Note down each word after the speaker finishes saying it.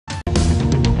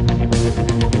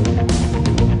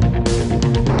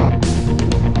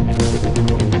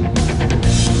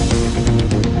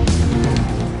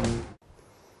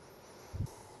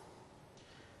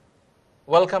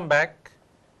Welcome back.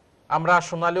 আমরা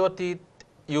সোনালী অতীত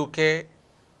UK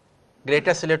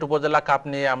greater Sylhet উপজেলা কাপ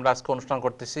নিয়ে আমরা আজকে অনুষ্ঠান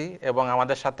করতেছি এবং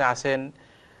আমাদের সাথে আছেন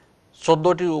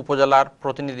 14টি উপজেলার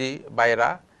প্রতিনিধি ভাইয়েরা।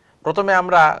 প্রথমে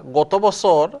আমরা গত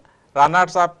বছর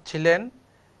রানার্স আপ ছিলেন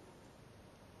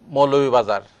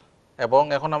মৌলভীবাজার এবং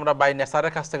এখন আমরা বাই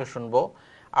নেসারের কাছ থেকে শুনবো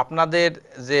আপনাদের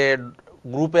যে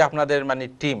গ্রুপে আপনাদের মানে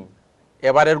টিম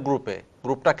এবারের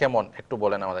গ্রুপটা কেমন একটু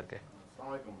বলেন আমাদেরকে।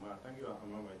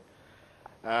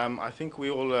 I think we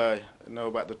all know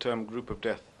about the term group of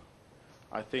death.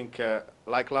 I think,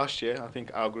 like last year, I think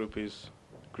our group is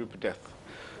group of death.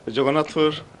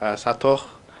 Jagannathpur, Satoh,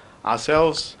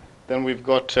 ourselves, then we've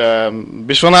got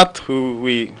Bishwanath, who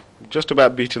we just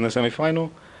about beat in the semi-final,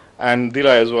 and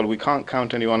Dilai as well. We can't count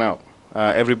anyone out.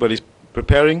 Everybody's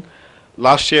preparing.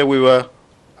 Last year we were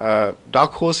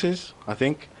dark horses, I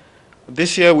think.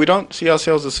 This year we don't see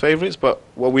ourselves as favourites, but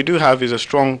what we do have is a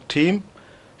strong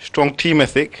team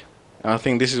ethic, and I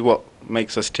think this is what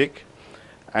makes us tick.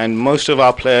 And most of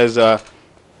our players are,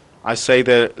 I say,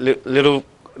 they're little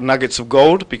nuggets of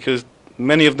gold, because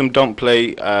many of them don't play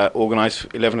organised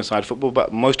 11-a-side football, but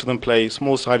most of them play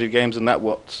small-sided games, and that's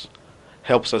what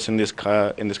helps us in this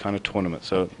kind of tournament.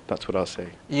 So that's what I'll say.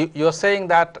 You're saying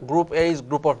that Group A is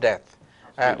group of death.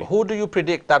 Who do you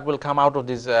predict that will come out of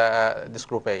this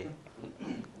Group A?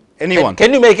 Anyone. Can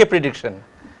you make a prediction?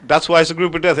 That's why it's a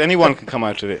group of death. Anyone can come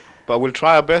out of it, but we'll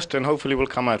try our best, and hopefully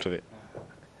we'll come out of it.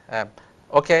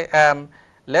 Okay,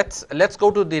 let's go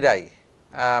to Dirai.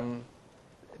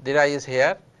 Dirai is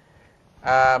here.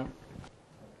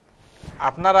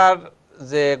 আপনারা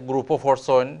যে group of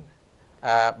ফোরসন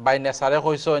by নেসারে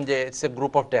কইছেন যে it's a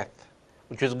group of death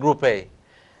which is group A.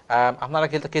 আপনারা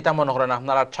কিতা মনে করেন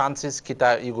আপনারা chances কিতা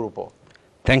এই গ্রুপও?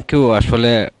 Thank you.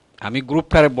 আসলে আমি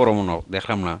গ্রুপটারে বড় মনে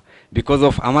দেখলাম না, বিকজ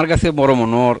অফ আমার কাছে বড়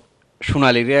মনোর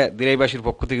সোনালীরে দিরাইবাসীর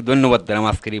পক্ষ থেকে ধন্যবাদ দিলাম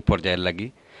আজকের এই পর্যায়ের লাগি।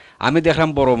 আমি দেখলাম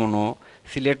বড় মনো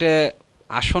সিলেটে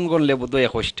আসন গণলে বোধহয়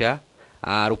 21টা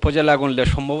আর উপজেলা গণলে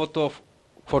সম্ভবত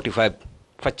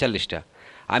 45-45টা।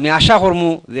 আমি আশা করমু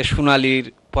যে সোনালীর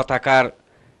পতাকার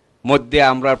মধ্যে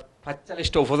আমরা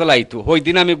 45টা উপজেলা আইতো। ওই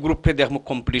দিন আমি গ্রুপে দেখবো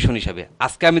কম্পিটিশন হিসাবে,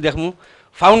 আজকে আমি দেখবো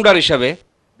ফাউন্ডার হিসাবে।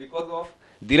 বিকজ অফ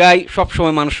দিরাই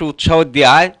সবসময় মানুষের উৎসাহ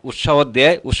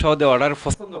দেওয়ার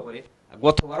পছন্দ করে।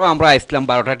 গতবারও আমরা আসলাম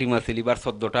 12টা টিম আছে, এবার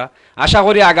 14টা। আশা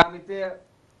করি আগামীতে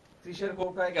 30-এর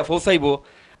কোটায় পৌঁছাইব।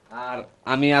 আর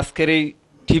আমি আজকের এই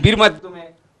টিভির মাধ্যমে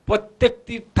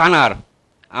প্রত্যেকটি থানার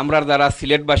আমরা যারা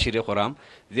সিলেটবাসীরে করাম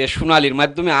যে সোনালীর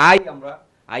মাধ্যমে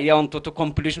আইয়া অন্তত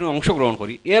কম্পিটিশনে অংশগ্রহণ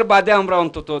করি। এর বাদে আমরা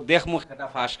অন্তত দেখমু খেটা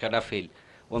ফার্স্ট খেটা ফেল,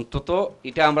 অন্তত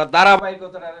এটা আমরা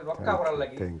ধারাবাহিকতা রক্ষা করার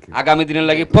লাগি আগামী দিনের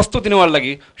লাগি প্রস্তুতি নেওয়ার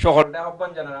লাগি সকলটা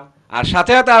আহ্বান জানালাম। আর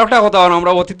সাথে সাথে আরেকটা কথা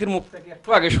আমরা অতিথির মুখ থেকে একটু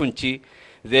আগে শুনছি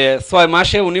যে 6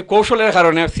 মাসে উনি কৌশলের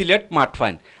কারণে সিলেট মাঠ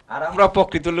পান, আর আমরা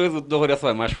প্রকৃত লোক যুদ্ধ করে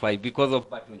 6 মাস পাই বিকজ অফ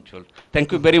বাকি অঞ্চল। থ্যাংক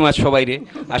ইউ ভেরি মাচ সবাই রে,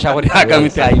 আশা করি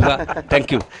আগামীতে আইবা।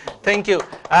 Thank you.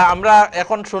 আমরা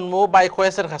এখন শুনবো বাই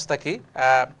কোয়েসের কাছ থেকে।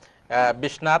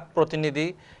 বিশ্বনাথ প্রতিনিধি,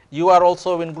 you are also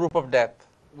in group of death.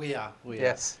 We are.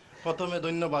 Yes. প্রথমে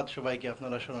ধন্যবাদ সবাইকে,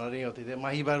 আপনারা সোনালী অতীতে।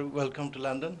 মাহিবার, welcome to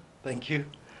London. Thank you.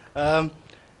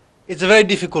 It's a very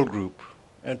difficult group.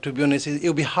 And to be honest, it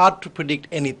will be hard to predict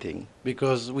anything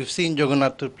because we've seen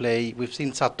Jagannath play, we've seen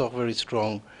Satoh very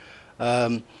strong,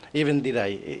 even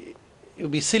Dirai. It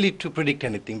would be silly to predict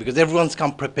anything because everyone's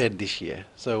come prepared this year.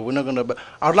 So we're not going to.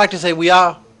 I would like to say we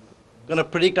are going to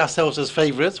predict ourselves as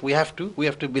favourites. We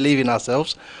have to believe in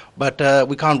ourselves, but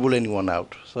we can't rule anyone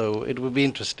out. So it will be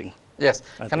interesting. Yes.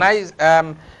 Can I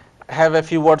have a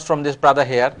few words from this brother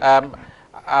here?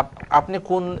 আপনি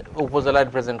কোন উপজেলা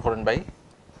represent করেন ভাই?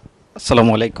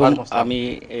 আসসালামু আলাইকুম। আমি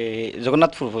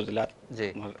জগন্নাথপুর উপজেলা। জি।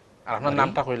 আর আপনার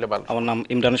নামটা কইলে ভালো। আমার নাম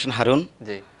ইমরান হোসেন হারুন।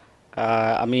 জি।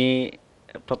 আমি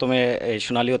প্রথমে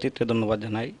সোনালী অতীতকে ধন্যবাদ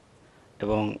জানাই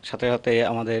এবং সাথে সাথে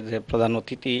আমাদের যে প্রধান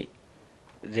অতিথি,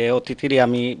 যে অতিথিরই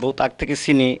আমি বহুত আগ থেকে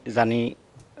চিনি, জানি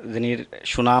যিনি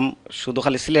সুনাম শুধু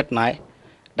খালি সিলেট নাই,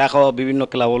 ঢাকা বিভিন্ন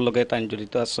ক্লাবের লগে তাই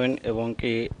জড়িত আছেন এবং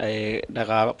কি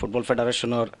ঢাকা ফুটবল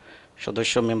ফেডারেশনের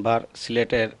সদস্য মেম্বার,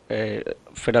 সিলেটের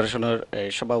ফেডারেশনের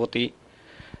সভাপতি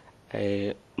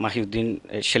মাহিউদ্দিন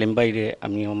সেলিম ভাইরে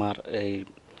আমি আমার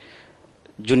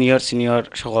জুনিয়র সিনিয়র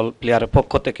সকল প্লেয়ারের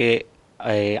পক্ষ থেকে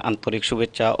আন্তরিক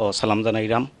শুভেচ্ছা ও সালাম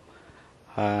জানাইলাম।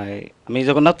 আমি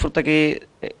জগন্নাথপুর থেকে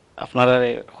আপনারা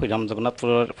হইলাম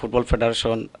জগন্নাথপুরের ফুটবল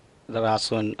ফেডারেশন যারা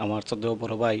আছেন, আমার চোদ্দ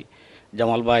বড় ভাই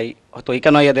জামাল ভাই হয়তো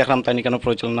এইখানে ইয়া দেখলাম তাই কেন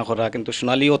পরিচালনা করা, কিন্তু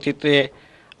সোনালী অতীতে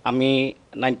আমি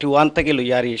 91 থেকে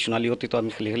লইয়া আর সোনালী অতীত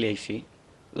আমি খেলে আইছি,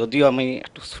 যদিও আমি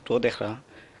একটু ছোটো দেখা,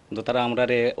 কিন্তু তারা আমরা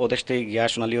ওদেশ থেকে গিয়া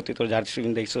সোনালী অতীতর জার্সি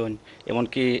পিন্ধাইছেন,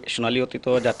 এমনকি সোনালী অতীত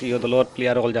জাতীয় দলের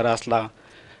প্লেয়ার হল যারা আসলা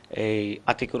এই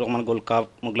Atikur Rahman gold cup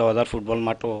Moglabazar football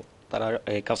মাঠও তারা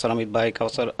এই কাউসার আহমেদ ভাই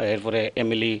কাউসার এরপরে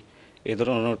এমএলই এই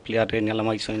ধরনের প্লেয়ারে নিলাম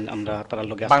আইসেন আমরা তার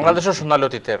লগে বাংলাদেশের সোনালী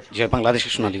অতীতের যে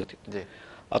বাংলাদেশের সোনালী অতীত জি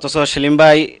অথচ সেলিম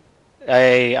ভাই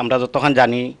এই আমরা যতক্ষণ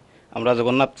জানি আমরা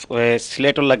জগন্নাথ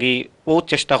সিলেটের লাগি বহুত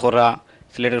চেষ্টা করা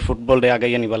সিলেটের ফুটবলরে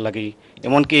আগাইয়া নিবার লাগি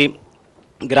এমনকি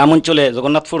গ্রাম অঞ্চলে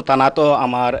জগন্নাথপুর থানা তো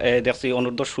আমার দেখছি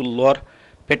অনূর্ধ্ব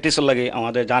 16 প্র্যাকটিসের লাগে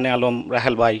আমাদের জানে আলম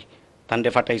রাহেল ভাই তান্ডে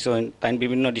ফাটাইছেন তাই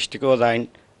বিভিন্ন ডিস্ট্রিক্টেও যাইন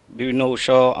বিভিন্ন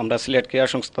উৎসব আমরা সিলেট ক্রীড়া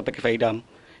সংস্থা থেকে পাইলাম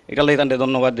এটা লাগে তান্ডে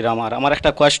ধন্যবাদ দিলাম আর আমার একটা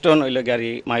কোয়েশ্চন হইল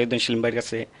গাড়ি মাহিউদ্দিন সেলিম ভাইয়ের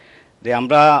কাছে যে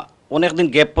আমরা অনেকদিন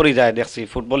গ্যাপ পড়ে যায় দেখছি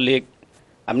ফুটবল লিগ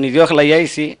আমি নিজেও খেলাই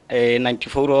আইছি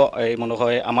 94ও মনে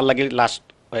হয় আমার লাগে লাস্ট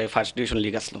ফার্স্ট ডিভিশন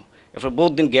লিগ আসলো এরপর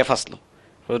বহুত দিন গ্যাপ আসলো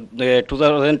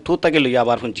 2002 থেকে লইয়া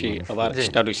আবার শুনছি আবার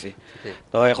স্টার্ট হয়েছে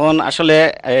তো এখন আসলে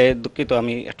দুঃখিত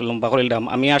আমি একটু লম্বা করে দিলাম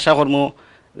আমি আশা করবো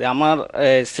যে আমার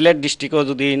সিলেট ডিস্ট্রিক্টও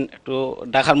যদি একটু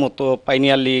ঢাকার মতো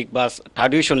পাইনিয়ার লিগ বা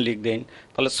থার্ড ডিভিশন লিগ দেন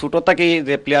তাহলে ছোটো থেকে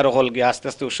যে প্লেয়ার হল গিয়ে আস্তে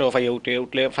আস্তে উৎসব পাইয়ে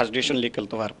উঠলে ফার্স্ট ডিভিশন লিগ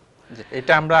খেলতে পারবো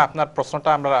এটা আমরা আপনার প্রশ্নটা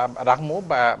আমরা রাখবো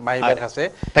মাহিবের কাছে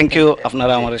থ্যাংক ইউ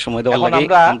আপনারা আমার সময় দেওয়ার লাগি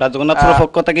আমরা জগন্নাথপুর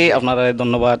পক্ষ থেকে আপনারা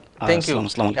ধন্যবাদ থ্যাংক ইউ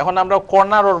এখন আমরা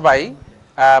কর্নারর ভাই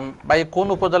ভাই কোন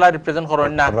উপজেলা রিপ্রেজেন্ট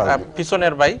করেন না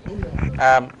পিছনের ভাই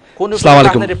কোন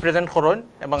উপজেলা আপনি রিপ্রেজেন্ট করেন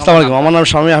এবং আসসালামু আলাইকুম আমার নাম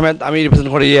শামী আহমেদ আমি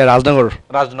রিপ্রেজেন্ট করি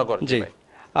রাজনগর জি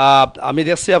আমি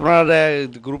দেখছি আপনার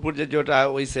গ্রুপের যেটা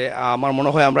হইছে আমার মনে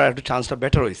হয় আমরা একটু চান্সটা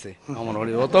বেটার হইছে আমার মনে হয়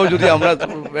অতও যদি আমরা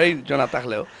ভেরি জানা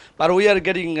থাকলেও but we are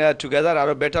getting together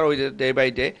আরও বেটার হইছে ডে বাই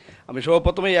ডে আমি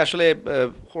সর্বপ্রথমেই আসলে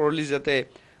করলি যাতে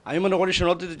আমি মনে করি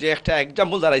শোনাতে যে একটা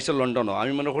এক্সাম্পল দাঁড়াইছে লন্ডনও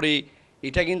আমি মনে করি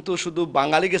এটা কিন্তু শুধু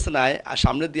বাঙালি গেছে নাই আর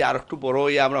সামনে দিয়ে আর একটু বড়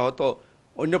হয়ে আমরা হয়তো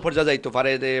অন্য পর্যায়ে যাইতে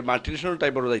পারে যে মাল্টিনেশনাল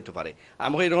টাইপেরও যাইতে পারে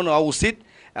আমাকে এরকম হওয়া উচিত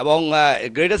এবং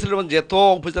গ্রেটার সিলেট যেত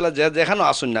উপজেলা যেখানেও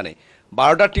আসুন জানে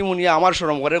 12টা টিম নিয়ে আমার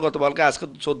শ্রম করে গতকালকে আজকে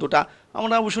 14টা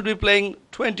আমরা we should be playing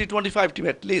 20-25 team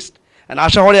at least and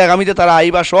আশা করি আগামীতে তারা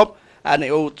আইবা সব অ্যান্ড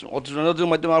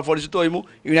মাধ্যমে আমার পরিচিত হইমু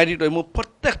ইউনাইটেড হইমু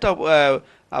প্রত্যেকটা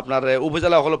আপনার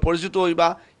উপজেলা হলো পরিচিত হইবা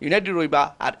ইউনাইটেড হইবা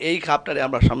আর এই কাপটারে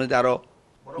আমরা সামনে দিয়ে আরও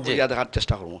দেখার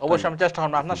চেষ্টা করবো অবশ্যই আমি চেষ্টা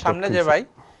করবো আপনার সামনে যে ভাই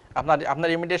আপনার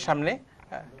ইমিডিয়েট সামনে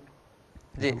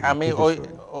জি আমি ওই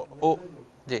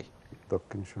জি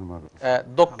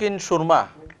দক্ষিণ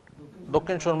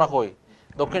সুরমা কই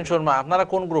দক্ষিণ সুরমা আপনারা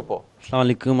কোন গ্রুপ আসসালামু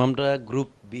আলাইকুম আমরা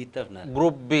গ্রুপ বি তে আপনার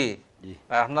গ্রুপ বি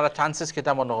আপনারা চান্সেস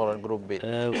কিটা মনে করেন group B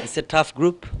it's a tough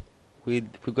group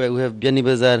we have Biani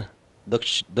Bazar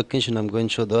Dakshin Sunam Goin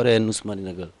Shodor and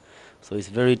Usmaninagar so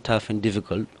it's very tough and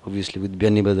difficult obviously with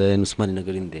Biani Bazar and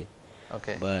Usmaninagar in there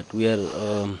okay but we are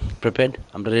prepared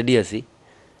I'm ready asi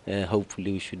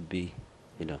hopefully we should be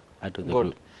out of the good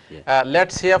group yeah.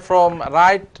 Let's hear from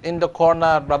right in the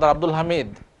corner brother Abdul Hamid.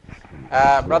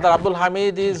 Brother Abdul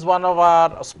Hamid is one of our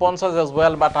sponsors as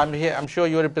well, but I'm sure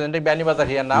you're representing Biani Bazar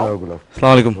here now.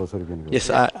 Assalamu alaikum. Yes,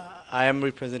 I am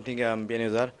representing Biani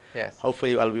Bazar. Yes.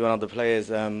 Hopefully I'll be one of the players.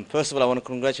 First of all, I want to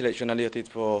congratulate Sonali Othith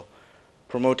for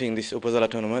promoting this Upazala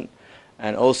tournament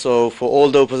and also for all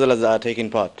the Upazalas that are taking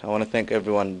part. I want to thank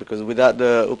everyone because without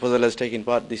the Upazalas taking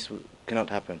part, this cannot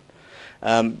happen.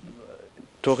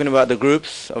 Talking about the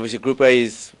groups, obviously Group A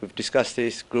is, we've discussed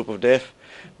this, Group of Deaf.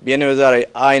 Biani Bazar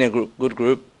are in a good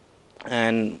group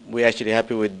and we're actually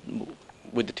happy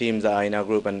with the teams that are in our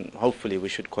group and hopefully we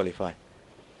should qualify.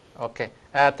 Okay,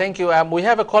 thank you. We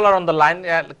have a caller on the line.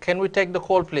 Can we take the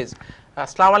call please?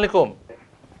 Assalamu alaikum.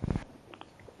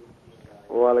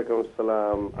 Wa alaikum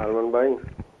assalam. Arman bhai.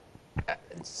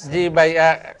 জি ভাই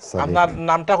আপনার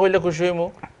নামটা কইলে খুশি হইমু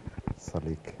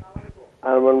সালিক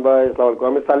আরমান ভাই আসসালামু আলাইকুম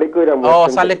আমি সালিক কইরাম ও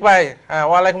সালিক ভাই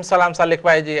ওয়া আলাইকুম সালাম সালিক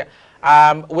ভাই জি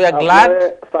we are glad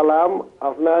সালাম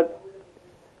আপনার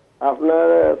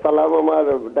সালাম আমার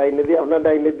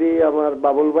ডাইনেদি আমার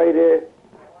বাবুল ভাই রে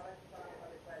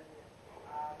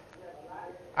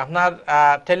আপনার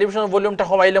টেলিভিশন ভলিউমটা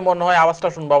কমাইলে মনে হয় আওয়াজটা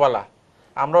শুনবা বালা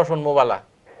আমরাও শুনবো বালা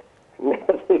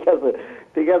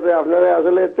ঠিক আছে আপনারা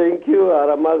আসলে থ্যাংক ইউ আর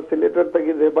আমার সিলেটের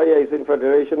থেকে যে ভাই আইছেন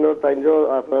ফেডারেশনের তাইনও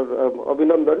আপনার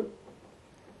অভিনন্দন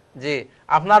জি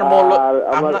আপনার মূল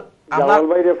জামাল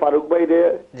ভাই রে ফারুক ভাই রে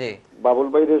জি বাবুল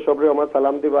ভাই রে সবরে আমার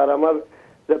সালাম দিবা আর আমার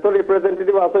যত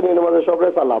রিপ্রেজেন্টেটিভ আছেন এর মধ্যে সবরে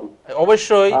সালাম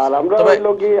অবশ্যই আর আমরা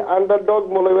হইলো কি আন্ডারডগ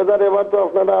মৌলভীবাজার এবার তো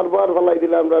আপনারা আরবার ফলাই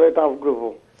দিলে আমরা টাফ গ্রুপ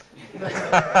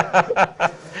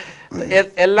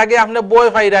এর লাগে আপনি বই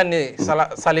ফাইরানি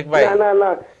সালিক ভাই না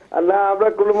না না আমরা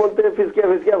কোনো মতে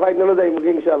ফিসকিয়া ফাইনালে যাইব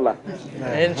ইনশাআল্লাহ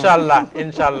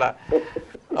ইনশাআল্লাহ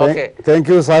ওকে থ্যাংক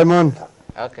ইউ সাইমন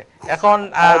ওকে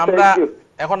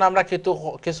এখন আমরা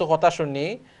কিছু কথা শুনি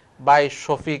বাই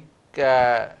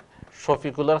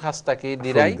শফিকুলের কাছ থেকে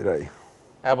দিরাই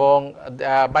এবং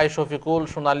ভাই শফিকুল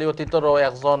সোনালী অতীতেরও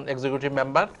একজন এক্সিকিউটিভ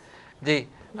মেম্বার। জি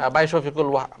ভাই Shafiqul,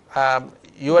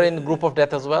 you are in group of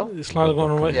death as well?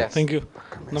 Yes. Thank you.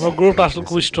 Our group is a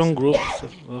very strong group,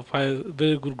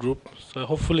 very good group. So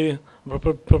hopefully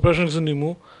preparation is নিমু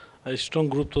a strong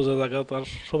group তো জায়গা তার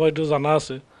সবাই তো জানা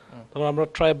আছে, তবে আমরা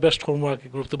ট্রাই বেস্ট করবো আর কি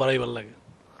গ্রুপতে বাড়াইবার লাগে।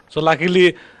 সো লাকিলি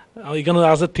এখানে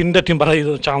আছে 3টা টিম বাড়াই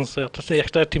চান্স, একটা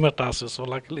এক্সট্রা টিম একটা আছে, so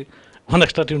luckily one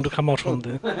extra team to come out from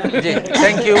there.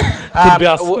 Thank you.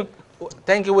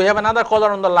 Thank you. We have another caller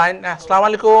on the line. Assalamu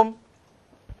alaikum.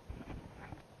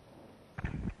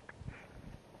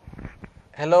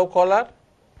 Hello, caller.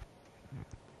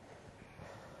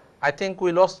 I think we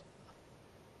lost.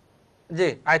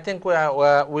 I think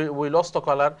we lost the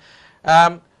caller.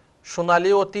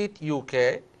 Sonali Othith UK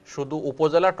শুধু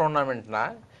উপজেলা tournament না,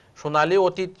 Sonali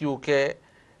Othith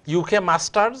UK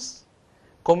Masters,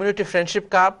 Community Friendship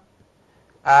Cup,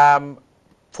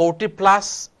 40+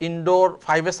 indoor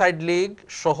 5-a-side league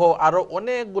সহ আরো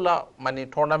অনেকগুলা মানে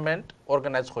tournament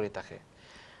organise করে থাকে।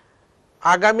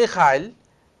 আগামীকাল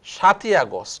 7ই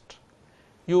আগস্ট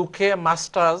ইউকে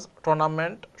মাস্টার্স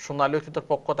টুর্নামেন্ট সোনালী অতীতের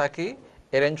পক্ষ থেকে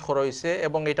অ্যারেঞ্জ করা হয়েছে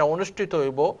এবং এটা অনুষ্ঠিত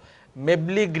হইব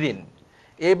মেবলি গ্রিন।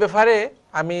 এই ব্যাপারে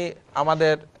আমি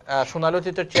আমাদের সোনালী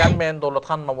অতীতের চেয়ারম্যান দৌলত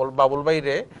খান বাবুল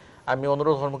ভাইরে আমি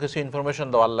অনুরোধ করব কিছু ইনফরমেশন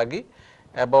দেওয়ার লাগি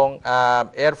এবং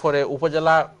এরপরে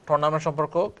উপজেলা টুর্নামেন্ট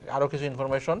সম্পর্কে আরো কিছু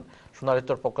ইনফরমেশন সোনালী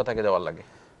অতীতের পক্ষ থেকে দেওয়ার লাগে।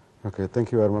 Okay, thank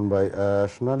you Arman bhai.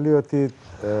 Sonali Othith,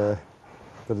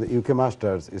 the UK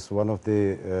Masters is one of the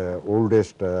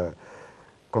oldest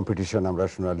competition আমরা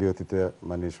সোনালী অতীতে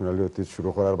মানে সোনালী অতীত শুরু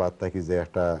করার বাদ থেকে যে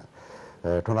একটা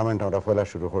টুর্নামেন্ট আমরা পয়লা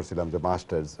শুরু করছিলাম যে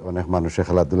মাস্টার্স, অনেক মানুষে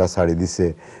খেলাধুলা ছাড়ি দিছে,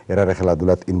 এরা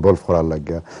খেলাধুলাত ইনভলভ করার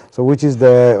লাগে। সো উইচ ইজ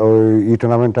দ্য এই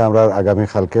টুর্নামেন্টটা আমরা আগামী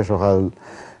কালকে সকাল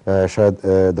শায়দ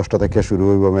 10টা থেকে শুরু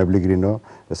হইব মেবলি গ্রিনও।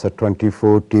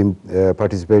 24 team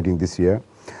participating this year.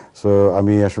 So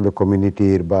আমি আসলে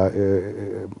কমিউনিটির বা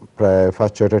প্রায়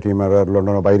 5-6টা টিম আর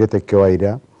লন্ডনের বাইরে থেকেও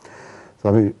আইরা। তো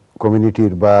আমি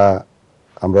কমিউনিটির বা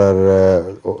আমরা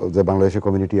যে বাংলাদেশের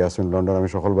কমিউনিটি আছেন লন্ডন, আমি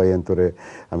সকল ভাই অন্তরে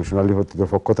আমি সোনালী অতীতের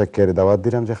পক্ষ থেকে দাওয়াত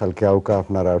দিলাম যে কালকে আউকা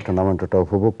আপনারা টুর্নামেন্টটা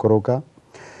উপভোগ করোকা।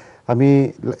 আমি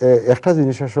একটা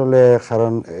জিনিস আসলে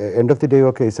কারণ end of the day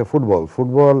okay it's a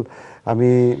football আমি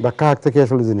বা কাক থেকে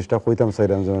আসলে জিনিসটা কইতাম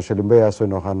চাইলাম, যেমন সেলিম ভাই আসেন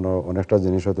ওখানে অনেকটা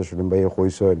জিনিস হয়তো সেলিম ভাই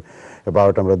কইছেন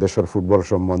এবাউট আমরা দেশের ফুটবল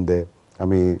সম্বন্ধে।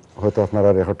 আমি হয়তো আপনারা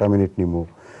 1 মিনিট নিমু।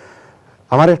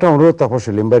 আমার একটা অনুরোধ তখন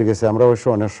সেলিম ভাইয়ের গেছে, আমরা অবশ্য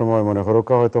অনেক সময় মনে করো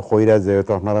হয়তো কইরা যে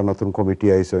হয়তো আপনারা নতুন কমিটি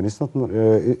আইছেন,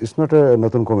 ইটস নট এ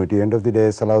নতুন committee. End of the day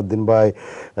Salauddin ভাই,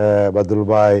 বাদুল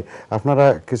ভাই, আপনারা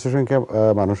কিছু সংখ্যা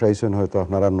মানুষ আইছেন হয়তো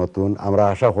আপনারা নতুন। আমরা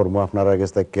আশা করবো আপনারা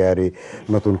কাছ থেকে কেয়ারি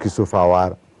নতুন কিছু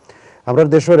পাওয়ার। আমরা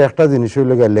দেশের একটা জিনিস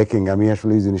হইল লেকিং, আমি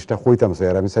আসলে এই জিনিসটা কইতাম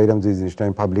স্যার, আমি চাইলাম যে এই জিনিসটা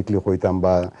আমি পাবলিকলি কইতাম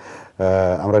বা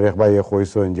আমরা এক ভাই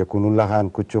কইছেন যে কুনুল্লাহ খান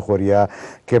কুচ্চু করিয়া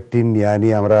ক্যাপ্টেন নিয়া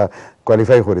নিয়ে আমরা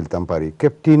কোয়ালিফাই করিতাম পারি,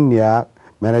 ক্যাপ্টেন নিয়া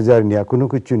ম্যানেজার নিয়া কোনো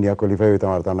কিছু নিয়া কোয়ালিফাই হইতাম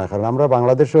পারতাম না। কারণ আমরা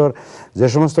বাংলাদেশের যে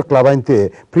সমস্ত ক্লাব আইনতে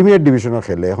প্রিমিয়ার ডিভিশনও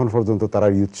খেলে এখন পর্যন্ত তারা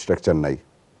ইউথ স্ট্রাকচার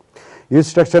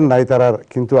নাই তারার।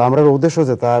 কিন্তু আমরা উদ্দেশ্য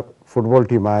যে তার ফুটবল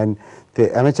টিম আইন তে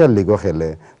অ্যামেচার লিগও খেলে,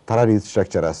 তারার ইউথ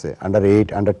স্ট্রাকচার আছে, আন্ডার 8,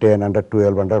 আন্ডার 10, আন্ডার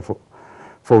 12, আন্ডার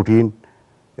 14,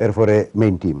 এরপরে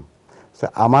মেইন টিম।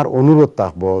 আমার অনুরোধ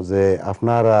থাকবো যে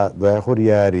আপনারা দয়া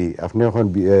করিয়ারি আপনি এখন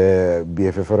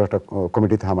বিএফএফের একটা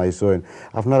কমিটি থামাইছেন,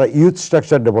 আপনারা ইউথ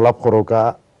স্ট্রাকচার ডেভেলপ করোকা।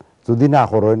 যদি না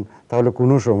করেন তাহলে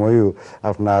কোনো সময়ও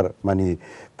আপনার মানে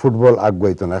ফুটবল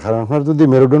আগাইতো না। কারণ আপনার যদি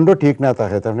মেরুদণ্ড ঠিক না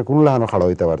থাকে তাহলে কোনো লাহানো খাড়া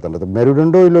হইতে পারতেন না। তো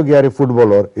মেরুদণ্ড হইল গিয়ারি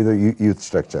ফুটবলের ইউথ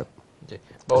স্ট্রাকচার।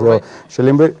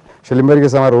 সেলিম ভাইয়ের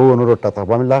কাছে আমার অনুরোধটা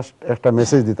থাকবো। আমি লাস্ট একটা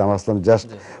মেসেজ দিতাম আসলাম জাস্ট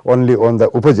অনলি অন দ্য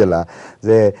উপজেলা,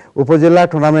 যে উপজেলা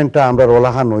টুর্নামেন্টটা আমরা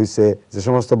রোলাহান হয়েছে, যে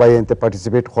সমস্ত বাইনতে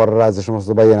পার্টিসিপেট করারা, যে সমস্ত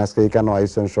বাইন আজকে এখানে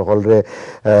আইসেন সকলরে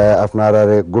আপনার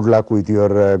good luck with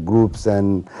your groups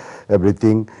and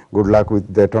everything, good luck with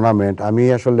the tournament. আমি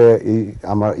আসলে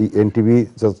আমার এনটিভি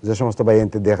যে সমস্ত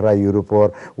বাইনতে দেখরা ইউরোপর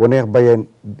অনেক বাইন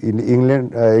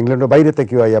ইংল্যান্ডের বাইরে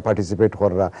থেকেও আইয়া পার্টিসিপেট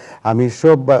করা, আমি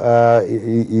সব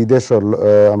দেশের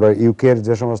আমরা ইউকের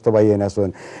যে সমস্ত বাইন আছেন,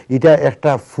 এটা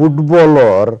একটা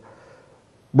ফুটবলর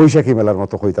বৈশাখী মেলার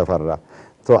মতো হইতে পাররা।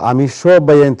 তো আমি সব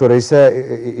বাইন তো রয়েছে,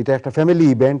 এটা একটা ফ্যামিলি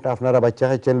ইভেন্ট, আপনারা বাচ্চা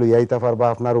খাইছেন লইয়া আইতে পারবা,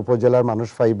 আপনার উপজেলার মানুষ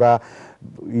পাইবা,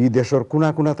 ই দেশের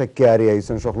কোনা থেকে আরি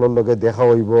আইছেন, সকলের লগে দেখা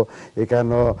হইব,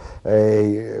 এখানে এই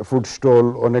ফুড স্টল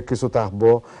অনেক কিছু থাকবো।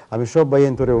 আমি সব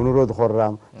বাইন তোরে অনুরোধ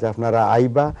করলাম যে আপনারা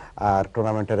আইবা আর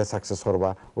টুর্নামেন্টারে সাকসেস করবা,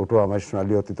 ওটাও আমার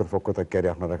সোনালী অতীতের পক্ষ থেকে আরি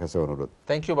আপনার কাছে অনুরোধ।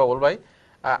 থ্যাংক ইউ বাবুল ভাই।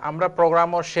 আমরা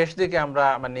প্রোগ্রামের শেষ দিকে আমরা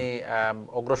মানে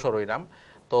অগ্রসর হইলাম।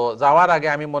 তো যাওয়ার আগে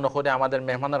আমি মনে করি আমাদের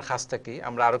মেহমানের কাছ থেকে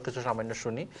আমরা আরো কিছু সামান্য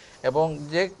শুনি এবং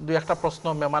যে দুই একটা প্রশ্ন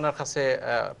মেহমানের কাছে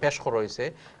পেশ করা হয়েছে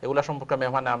এগুলা সম্পর্কে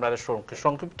মেহমানে আমরা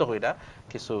সংক্ষিপ্ত কইরা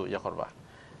কিছু ইয়ে করবা।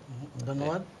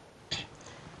 ধন্যবাদ।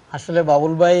 আসলে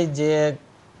বাবুল ভাই যে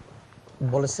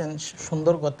বলেছেন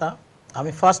সুন্দর কথা।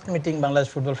 আমি ফার্স্ট মিটিং বাংলাদেশ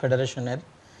ফুটবল ফেডারেশনের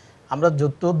আমরা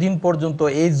যতদিন পর্যন্ত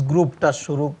এজ গ্রুপটা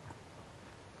শুরু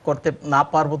করতে না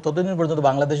পারবো ততদিন পর্যন্ত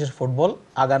বাংলাদেশের ফুটবল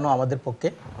আগানো আমাদের পক্ষে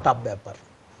টাফ ব্যাপার।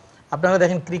 আপনারা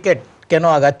দেখেন ক্রিকেট কেন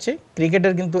আগাচ্ছে,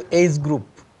 ক্রিকেটের কিন্তু এজ গ্রুপ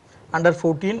আন্ডার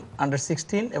 14, আন্ডার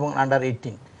 16 এবং আন্ডার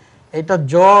 18, এটা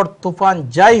ঝড় তুফান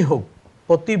যাই হোক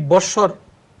প্রতি বছর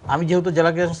আমি যেহেতু জেলা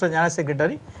ক্রীড়া সংস্থার জেনারেল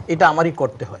সেক্রেটারি এটা আমারই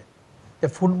করতে হয়। যে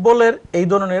ফুটবলের এই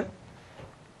ধরনের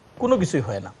কোনো কিছুই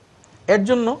হয় না, এর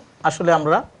জন্য আসলে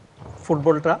আমরা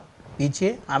ফুটবলটা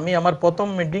পিছিয়ে। আমি আমার প্রথম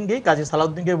মিটিংয়েই কাজী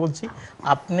সালাউদ্দিনকে বলছি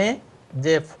আপনি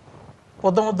যে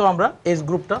প্রথমত আমরা এজ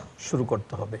গ্রুপটা শুরু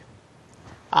করতে হবে।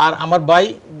 আর আমার ভাই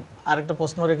আরেকটা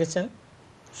প্রশ্ন রেখেছেন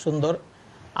সুন্দর,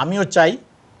 আমিও চাই,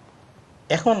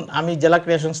 এখন আমি জেলা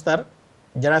ক্রীড়া সংস্থার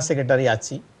জেনারেল সেক্রেটারি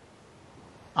আছি,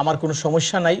 আমার কোনো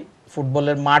সমস্যা নাই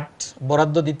ফুটবলের মাঠ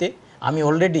বরাদ্দ দিতে। আমি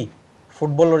অলরেডি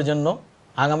ফুটবলের জন্য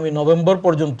আগামী নভেম্বর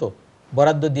পর্যন্ত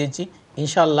বরাদ্দ দিয়েছি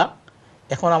ইনশাআল্লাহ।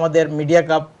 এখন আমাদের মিডিয়া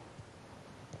কাপ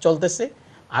চলতেছে,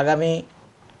 আগামী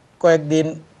কয়েকদিন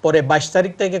পরে 22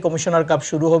 তারিখ থেকে কমিশনার কাপ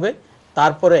শুরু হবে।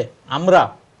 তারপরে আমরা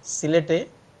সিলেটে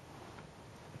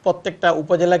প্রত্যেকটা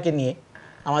উপজেলাকে নিয়ে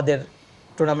আমাদের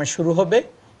টুর্নামেন্ট শুরু হবে,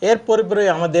 এরপরে পরে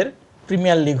আমাদের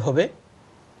প্রিমিয়ার লিগ হবে।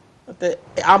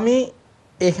 আমি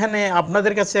এখানে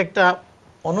আপনাদের কাছে একটা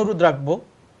অনুরোধ রাখবো,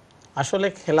 আসলে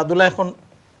খেলাধুলা এখন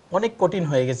অনেক কঠিন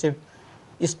হয়ে গেছে,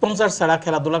 স্পন্সর ছাড়া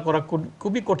খেলাধুলা করা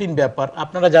খুবই কঠিন ব্যাপার।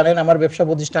 আপনারা জানেন আমার ব্যবসা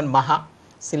প্রতিষ্ঠান মাহা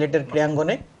সিলেটের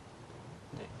ক্রীড়াঙ্গনে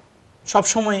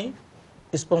সবসময়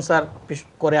স্পন্সর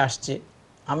করে আসছে।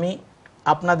 আমি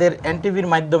আপনাদের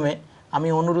এনটিভির মাধ্যমে আমি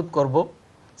অনুরোধ করব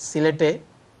সিলেটে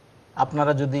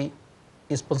আপনারা যদি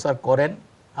স্পন্সর করেন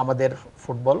আমাদের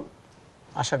ফুটবল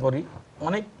আশা করি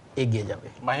অনেক এগিয়ে যাবে।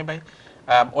 মাহি ভাই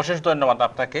অশেষ ধন্যবাদ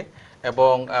আপনাকে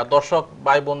এবং দর্শক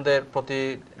ভাই বোনদের প্রতি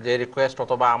যে রিকোয়েস্ট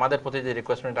অথবা আমাদের প্রতি যে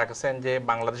রিকোয়েস্টমেন্ট রাখছেন যে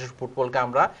বাংলাদেশের ফুটবলকে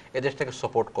আমরা এদেশ থেকে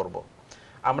সাপোর্ট করব,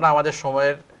 আমরা আমাদের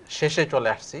সময়ের শেষে চলে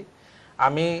আসছি।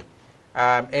 আমি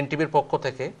এনটিভির পক্ষ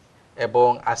থেকে এবং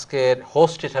আজকের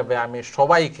হোস্ট হিসেবে আমি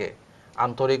সবাইকে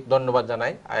আন্তরিক ধন্যবাদ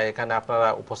জানাই এখানে আপনারা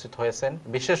উপস্থিত হয়েছেন।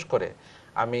 বিশেষ করে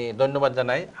আমি ধন্যবাদ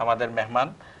জানাই আমাদের মেহমান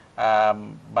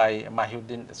ভাই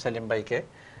মাহিউদ্দিন সেলিম ভাইকে,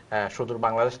 সুদূর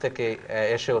বাংলাদেশ থেকে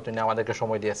এসেও তিনি আমাদেরকে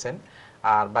সময় দিয়েছেন।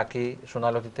 আর বাকি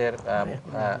সোনালী অতীতের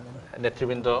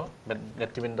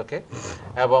নেতৃবৃন্দকে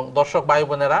এবং দর্শক ভাই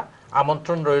বোনেরা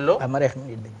আমন্ত্রণ রইল,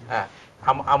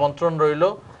 আমন্ত্রণ রইল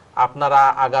আপনারা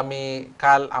আগামী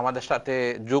কাল আমাদের সাথে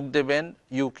যোগ দেবেন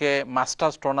ইউকে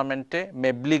মাস্টার্স টুর্নামেন্টে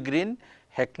মেবলি গ্রিন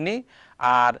হেকনি।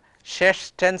 আর শেষ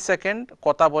 10 সেকেন্ড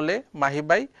কথা বলে মাহি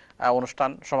ভাই অনুষ্ঠান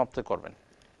সমাপ্ত করবেন।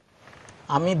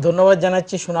 আমি ধন্যবাদ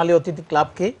জানাচ্ছি সোনালী অতীত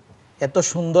ক্লাবকে, এত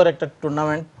সুন্দর একটা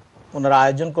টুর্নামেন্ট ওনারা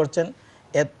আয়োজন করছেন,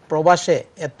 প্রবাসে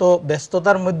এত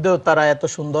ব্যস্ততার মধ্যেও তারা এত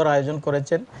সুন্দর আয়োজন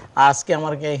করেছেন, আজকে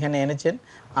আমাকে এখানে এনেছেন।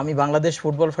 আমি বাংলাদেশ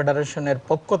ফুটবল ফেডারেশনের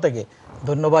পক্ষ থেকে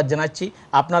ধন্যবাদ জানাচ্ছি।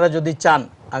 আপনারা যদি চান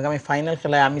আগামী ফাইনাল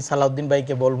খেলায় আমি সালাউদ্দিন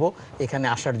ভাইকে বলবো এখানে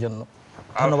আসার জন্য।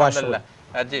 ধন্যবাদ।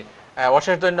 জি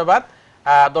অশেষ ধন্যবাদ।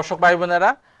 দর্শক ভাই বোনেরা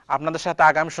আপনাদের সাথে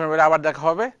আগামী শনিবার আবার দেখা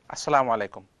হবে। আসসালামু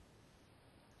আলাইকুম।